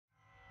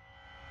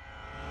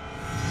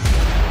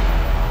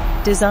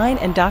Design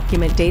and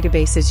document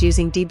databases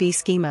using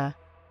DbSchema.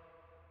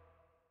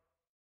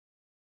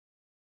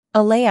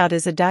 A layout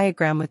is a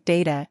diagram with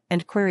data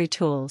and query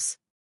tools.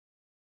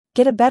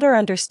 Get a better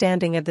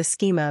understanding of the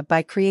schema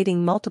by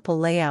creating multiple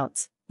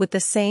layouts with the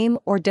same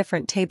or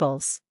different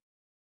tables.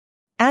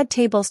 Add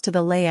tables to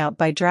the layout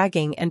by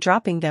dragging and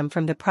dropping them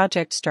from the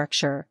project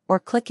structure or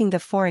clicking the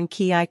foreign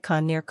key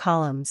icon near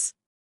columns.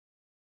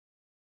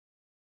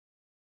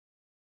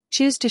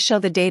 Choose to show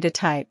the data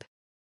type,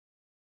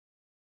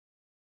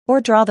 or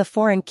draw the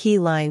foreign key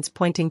lines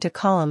pointing to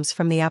columns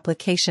from the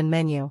application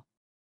menu.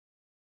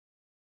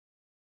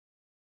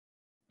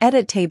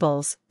 Edit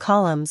tables,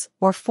 columns,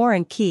 or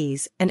foreign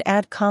keys and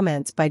add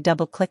comments by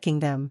double-clicking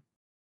them.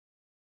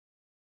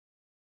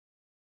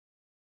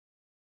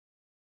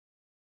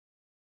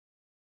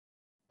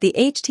 The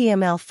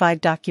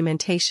HTML5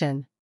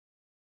 documentation.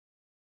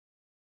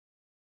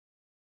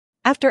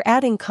 After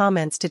adding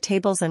comments to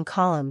tables and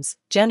columns,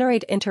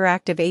 generate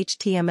interactive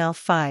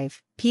HTML5,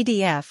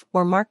 PDF,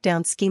 or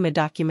Markdown schema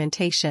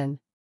documentation.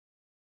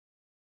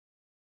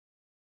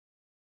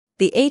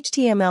 The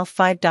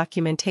HTML5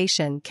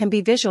 documentation can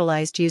be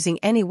visualized using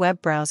any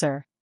web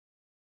browser.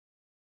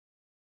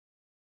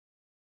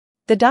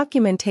 The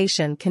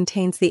documentation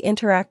contains the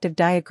interactive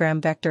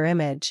diagram vector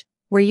image,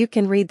 where you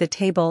can read the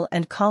table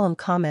and column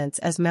comments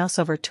as mouse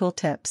over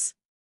tooltips.